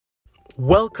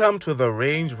Welcome to the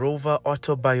Range Rover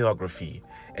autobiography.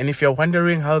 And if you're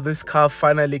wondering how this car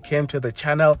finally came to the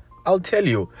channel, I'll tell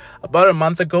you. About a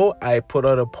month ago, I put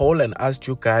out a poll and asked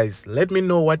you guys, let me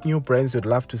know what new brands you'd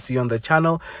love to see on the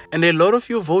channel. And a lot of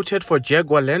you voted for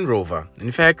Jaguar Land Rover.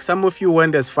 In fact, some of you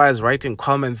went as far as writing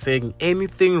comments saying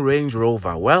anything Range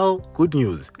Rover. Well, good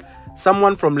news.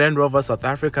 Someone from Land Rover South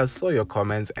Africa saw your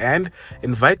comments and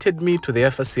invited me to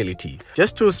their facility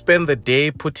just to spend the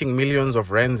day putting millions of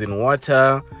rands in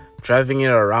water, driving it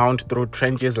around through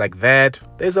trenches like that.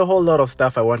 There's a whole lot of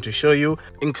stuff I want to show you,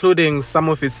 including some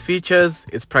of its features,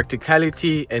 its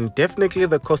practicality, and definitely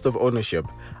the cost of ownership.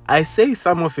 I say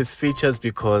some of its features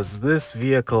because this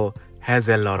vehicle has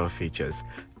a lot of features.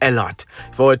 A lot.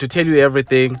 If I were to tell you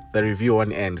everything, the review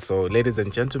won't end. So ladies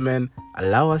and gentlemen,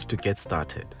 allow us to get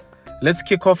started. Let's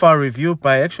kick off our review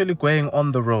by actually going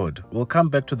on the road. We'll come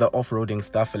back to the off-roading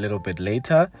stuff a little bit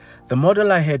later. The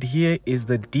model I had here is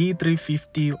the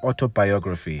D350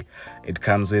 Autobiography. It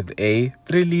comes with a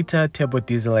 3-liter turbo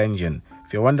diesel engine.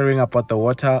 If you're wondering about the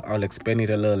water, I'll explain it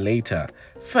a little later.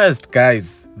 First,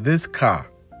 guys, this car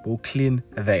will clean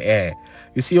the air.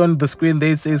 You see on the screen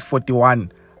there it says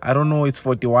 41. I don't know it's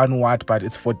 41 watt, but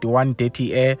it's 41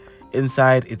 dirty air.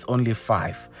 Inside it's only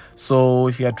 5. So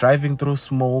if you're driving through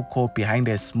smoke or behind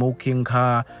a smoking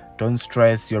car, don't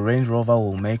stress. Your Range Rover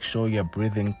will make sure you're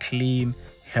breathing clean,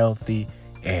 healthy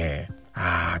air.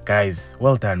 Guys,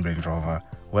 well done, Range Rover.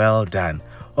 Well done.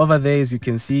 Over there, as you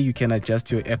can see, you can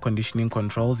adjust your air conditioning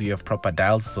controls. You have proper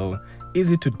dials, so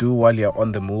easy to do while you're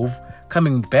on the move.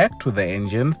 Coming back to the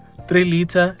engine,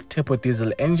 3-liter turbo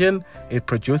diesel engine. It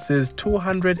produces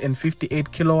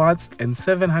 258 kilowatts and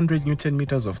 700 newton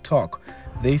meters of torque.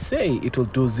 They say it will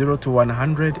do 0 to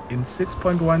 100 in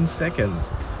 6.1 seconds,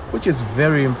 which is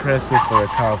very impressive for a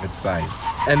car of its size.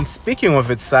 And speaking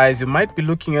of its size, you might be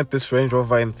looking at this Range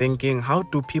Rover and thinking, how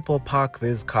do people park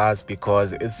these cars?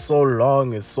 Because it's so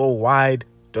long, it's so wide.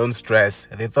 Don't stress,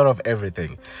 they thought of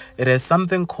everything. It has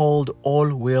something called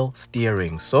all-wheel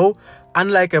steering. So,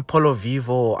 unlike a Polo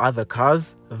Vivo or other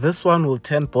cars, this one will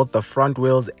turn both the front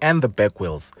wheels and the back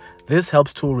wheels. This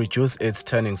helps to reduce its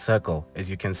turning circle, as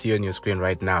you can see on your screen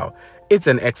right now. It's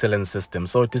an excellent system,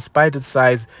 so despite its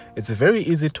size, it's very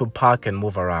easy to park and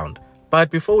move around.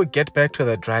 But before we get back to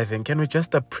the driving, can we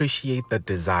just appreciate the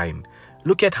design?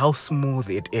 Look at how smooth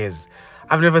it is.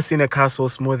 I've never seen a car so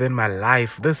smooth in my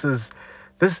life. This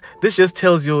just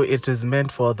tells you it is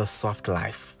meant for the soft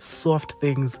life. Soft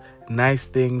things, nice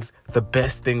things, the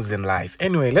best things in life.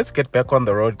 Anyway, let's get back on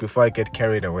the road before I get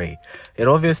carried away. It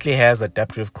obviously has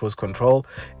adaptive cruise control.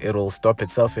 It will stop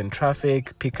itself in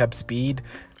traffic, pick up speed.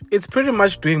 It's pretty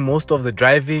much doing most of the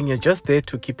driving. You're just there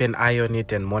to keep an eye on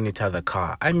it and monitor the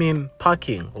car. I mean,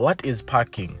 parking. What is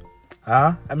parking?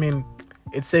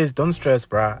 It says, don't stress,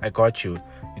 bruh, I got you.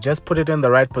 You just put it in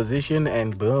the right position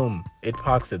and boom, it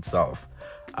parks itself.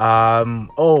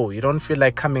 You don't feel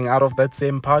like coming out of that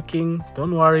same parking?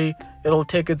 Don't worry, it'll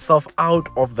take itself out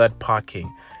of that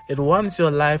parking. It wants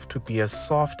your life to be as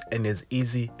soft and as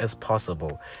easy as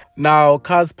possible. Now,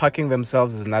 cars parking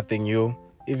themselves is nothing new.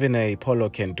 Even a Polo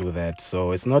can do that,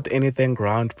 so it's not anything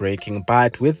groundbreaking.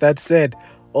 But with that said,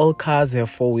 all cars have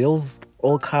 4 wheels,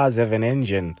 all cars have an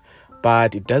engine.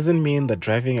 But it doesn't mean the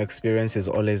driving experience is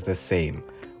always the same.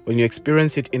 When you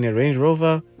experience it in a Range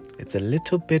Rover, it's a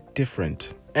little bit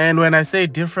different. And when I say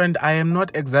different, I am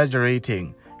not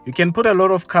exaggerating. You can put a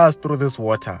lot of cars through this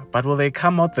water, but will they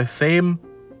come out the same?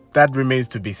 That remains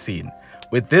to be seen.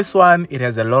 With this one, it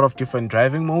has a lot of different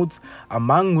driving modes,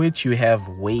 among which you have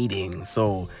wading.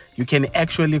 So you can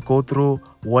actually go through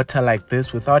water like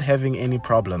this without having any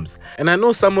problems. And I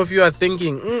know some of you are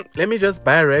thinking, let me just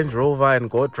buy a Range Rover and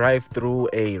go drive through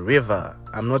a river.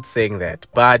 I'm not saying that.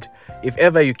 But if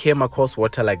ever you came across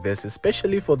water like this,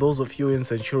 especially for those of you in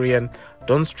Centurion,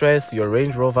 don't stress, your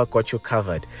Range Rover got you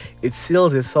covered. It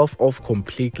seals itself off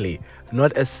completely.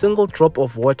 Not a single drop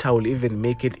of water will even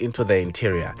make it into the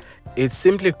interior. It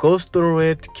simply goes through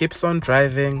it, keeps on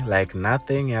driving like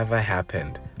nothing ever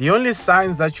happened. The only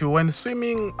signs that you went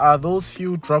swimming are those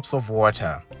few drops of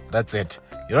water. That's it.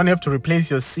 You don't have to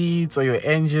replace your seats or your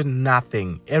engine,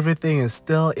 nothing. Everything is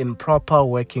still in proper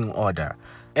working order.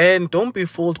 And don't be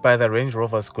fooled by the Range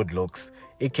Rover's good looks.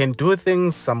 It can do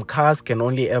things some cars can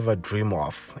only ever dream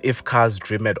of, if cars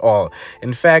dream at all.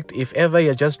 In fact, if ever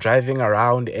you're just driving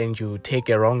around and you take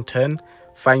a wrong turn,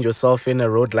 find yourself in a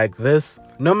road like this,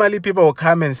 normally people will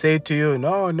come and say to you,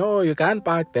 no, you can't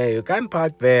park there, you can't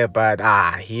park there. But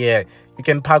here, you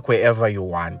can park wherever you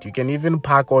want. You can even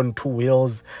park on 2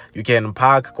 wheels. You can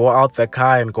park, go out the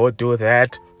car and go do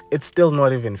that. it's still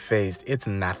not even phased. It's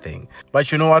nothing.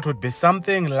 But you know what would be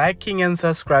something? Liking and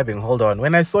subscribing. Hold on.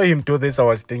 When I saw him do this, I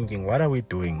was thinking, what are we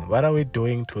doing? What are we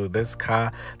doing to this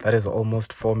car that is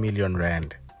almost 4 million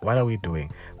rand? What are we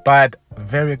doing? But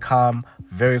very calm,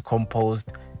 very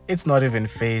composed. It's not even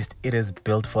phased. It is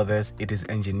built for this. It is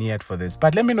engineered for this.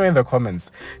 But let me know in the comments,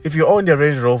 if you owned a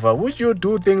Range Rover, would you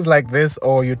do things like this,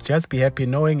 or you'd just be happy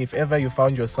knowing if ever you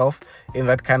found yourself in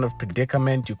that kind of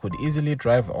predicament, you could easily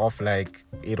drive off like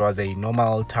it was a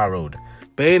normal tar road?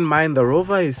 Bear in mind, the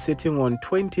Rover is sitting on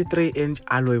 23-inch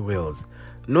alloy wheels.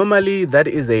 Normally, that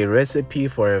is a recipe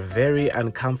for a very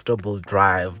uncomfortable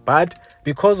drive, but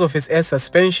because of its air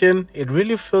suspension, it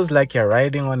really feels like you're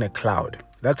riding on a cloud.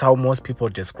 That's how most people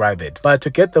describe it. But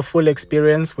to get the full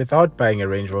experience without buying a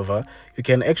Range Rover, you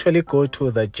can actually go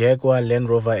to the Jaguar Land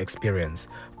Rover experience.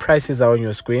 Prices are on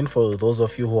your screen for those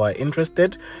of you who are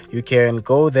interested. You can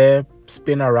go there,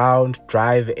 spin around,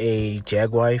 drive a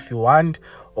Jaguar if you want,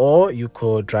 or you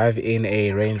could drive in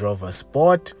a Range Rover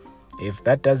Sport. If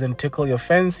that doesn't tickle your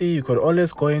fancy, you could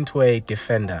always go into a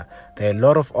Defender. There are a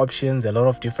lot of options, a lot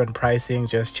of different pricing.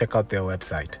 Just check out their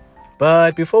website.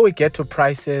 But before we get to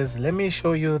prices, let me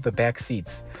show you the back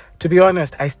seats. To be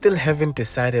honest, I still haven't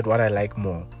decided what I like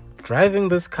more, driving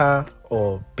this car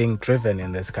or being driven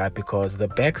in this car, because the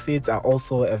back seats are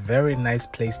also a very nice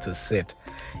place to sit.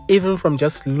 Even from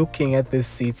just looking at these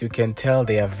seats, you can tell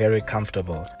they are very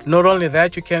comfortable. Not only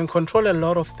that, you can control a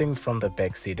lot of things from the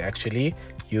back seat actually.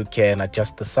 You can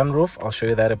adjust the sunroof, I'll show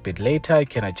you that a bit later. You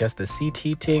can adjust the seat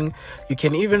heating. You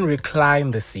can even recline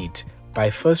the seat by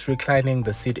first reclining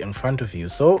the seat in front of you.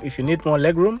 So if you need more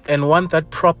legroom and want that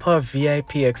proper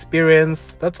VIP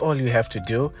experience, that's all you have to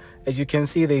do. As you can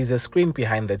see, there is a screen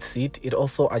behind that seat. It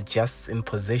also adjusts in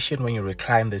position when you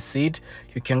recline the seat.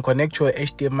 You can connect your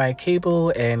HDMI cable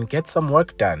and get some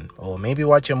work done, or maybe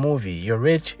watch a movie. You're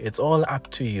rich, it's all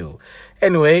up to you.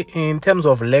 Anyway, in terms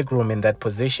of legroom in that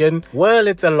position, well,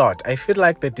 it's a lot. I feel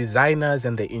like the designers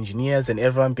and the engineers and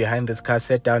everyone behind this car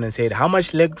sat down and said, how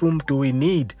much legroom do we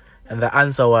need? And the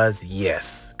answer was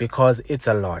yes, because it's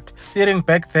a lot. Sitting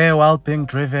back there while being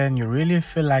driven, you really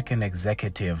feel like an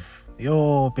executive.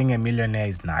 Yo, being a millionaire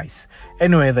is nice.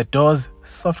 Anyway, the doors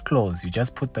soft close. You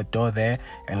just put the door there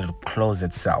and it'll close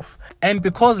itself. And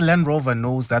because Land Rover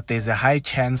knows that there's a high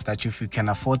chance that if you can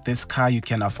afford this car, you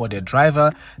can afford a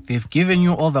driver, they've given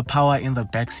you all the power in the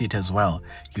back seat as well.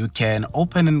 You can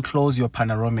open and close your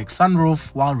panoramic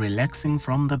sunroof while relaxing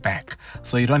from the back,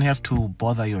 so you don't have to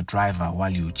bother your driver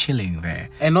while you're chilling there.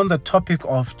 And on the topic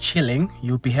of chilling,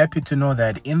 you'll be happy to know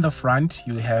that in the front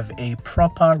you have a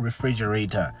proper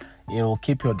refrigerator. It will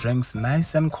keep your drinks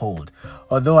nice and cold.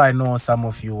 Although I know some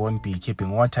of you won't be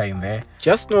keeping water in there,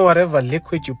 just know whatever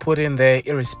liquid you put in there,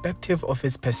 irrespective of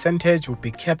its percentage, will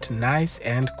be kept nice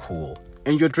and cool.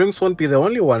 And your drinks won't be the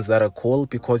only ones that are cool,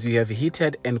 because you have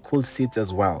heated and cooled seats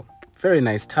as well. Very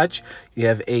nice touch. You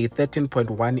have a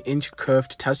 13.1-inch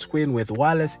curved touchscreen with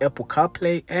wireless Apple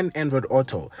CarPlay and Android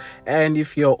Auto. And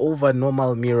if you're over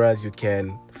normal mirrors, you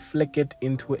can flick it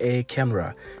into a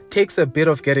camera. Takes a bit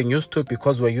of getting used to,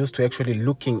 because we're used to actually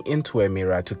looking into a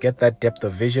mirror to get that depth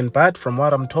of vision, but from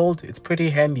what I'm told, it's pretty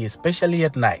handy, especially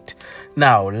at night.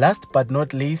 Now, last but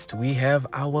not least, we have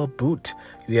our boot.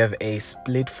 We have a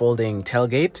split folding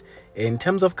tailgate. In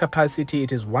terms of capacity,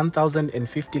 it is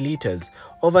 1050 liters.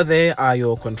 Over there are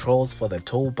your controls for the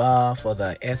tow bar, for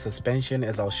the air suspension,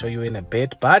 as I'll show you in a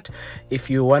bit. But if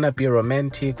you want to be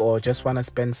romantic or just want to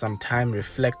spend some time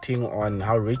reflecting on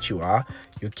how rich you are,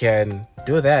 you can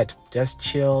do that. Just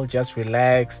chill, just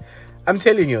relax. I'm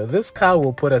telling you, this car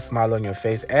will put a smile on your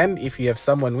face, and if you have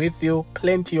someone with you,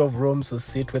 plenty of room to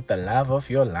sit with the love of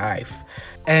your life.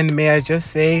 And may I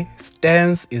just say,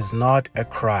 stance is not a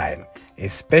crime,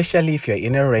 especially if you're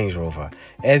in a Range Rover.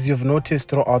 As you've noticed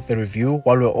throughout the review,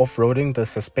 while we're off-roading, the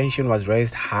suspension was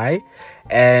raised high,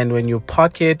 and when you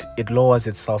park it, it lowers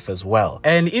itself as well.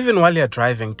 And even while you're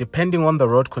driving, depending on the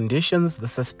road conditions, the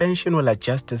suspension will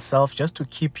adjust itself just to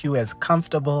keep you as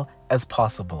comfortable as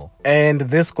possible. And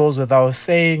this goes without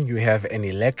saying, you have an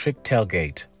electric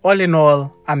tailgate. All in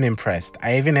all, I'm impressed.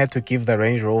 I even had to give the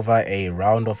Range Rover a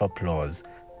round of applause.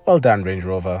 Well done, Range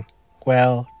Rover.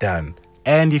 Well done.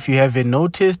 And if you haven't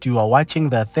noticed, you are watching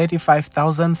the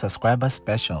 35,000 subscriber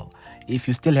special. If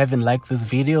you still haven't liked this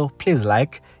video, please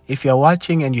like. If you're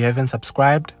watching and you haven't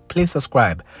subscribed, please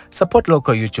subscribe. Support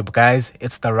local YouTube, guys.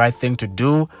 It's the right thing to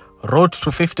do. Road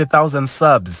to 50,000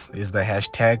 subs is the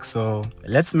hashtag, so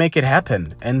let's make it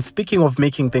happen. And speaking of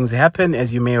making things happen,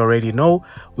 as you may already know,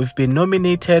 we've been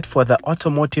nominated for the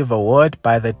Automotive Award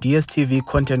by the DSTV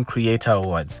Content Creator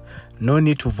Awards. No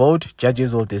need to vote,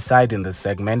 judges will decide in this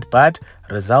segment, but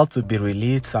results will be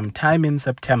released sometime in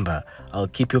September. I'll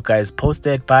keep you guys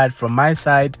posted, but from my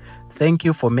side, thank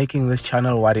you for making this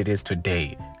channel what it is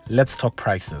today. Let's talk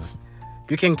prices.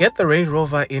 You can get the Range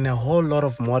Rover in a whole lot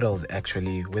of models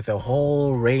actually, with a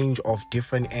whole range of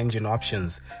different engine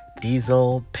options.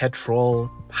 Diesel,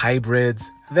 petrol, hybrids,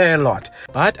 there are a lot.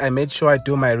 But I made sure I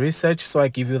do my research so I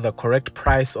give you the correct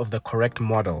price of the correct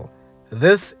model.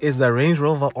 This is the Range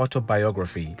Rover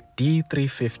Autobiography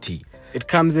D350. It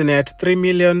comes in at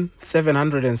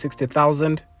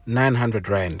 3,760,900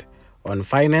 Rand. On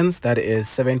finance, that is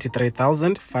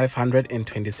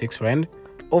 73,526 Rand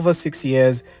over 6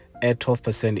 years at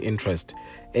 12% interest.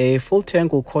 A full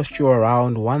tank will cost you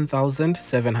around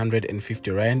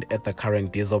 1,750 Rand at the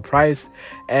current diesel price.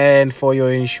 And for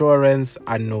your insurance,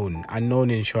 unknown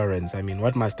insurance. I mean,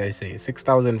 what must I say?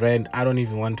 6,000 Rand. I don't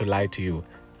even want to lie to you.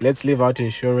 Let's leave out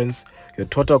insurance. Your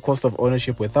total cost of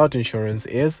ownership without insurance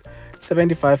is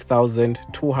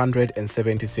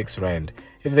 75,276 Rand.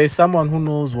 If there's someone who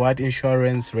knows what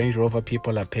insurance Range Rover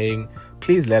people are paying,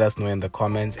 please let us know in the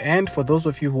comments. And for those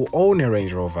of you who own a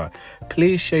Range Rover,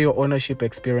 please share your ownership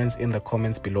experience in the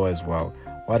comments below as well.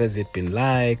 What has it been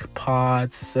like?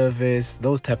 Parts, service,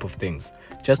 those type of things,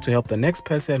 just to help the next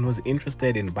person who's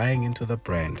interested in buying into the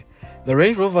brand. The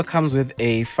Range Rover comes with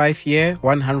a 5-year,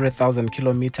 100,000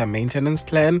 kilometer maintenance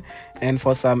plan, and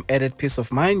for some added peace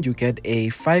of mind, you get a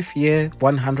 5-year,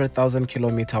 100,000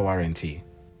 kilometer warranty.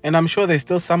 And I'm sure there's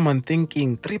still someone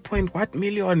thinking, 3.1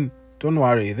 million? Don't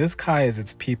worry, this car is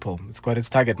its people. It's got its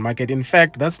target market. In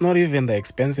fact, that's not even the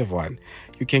expensive one.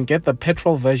 You can get the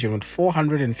petrol version with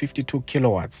 452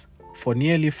 kilowatts for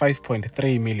nearly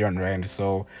 5.3 million Rand.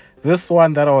 So this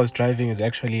one that I was driving is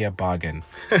actually a bargain.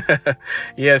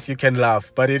 Yes, you can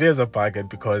laugh, but it is a bargain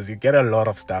because you get a lot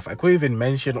of stuff. I could even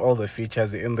mention all the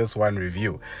features in this one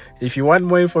review. If you want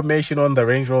more information on the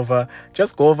Range Rover,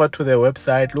 just go over to their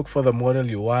website, look for the model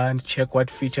you want, check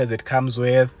what features it comes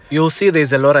with. You'll see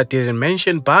there's a lot I didn't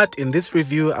mention, but in this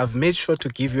review, I've made sure to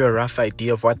give you a rough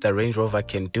idea of what the Range Rover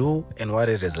can do and what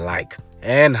it is like,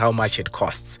 and how much it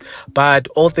costs. But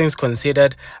all things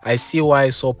considered, I see why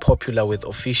it's so popular with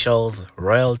officials,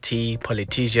 royalty,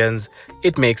 politicians.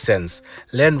 It makes sense.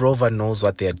 Land Rover knows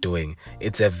what they're doing.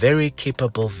 It's a very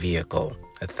capable vehicle.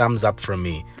 A thumbs up from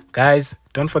me. Guys,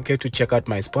 don't forget to check out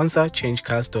my sponsor,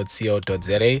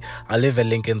 changecars.co.za. I'll leave a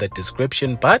link in the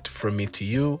description. But from me to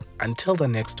you, until the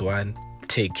next one,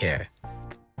 take care.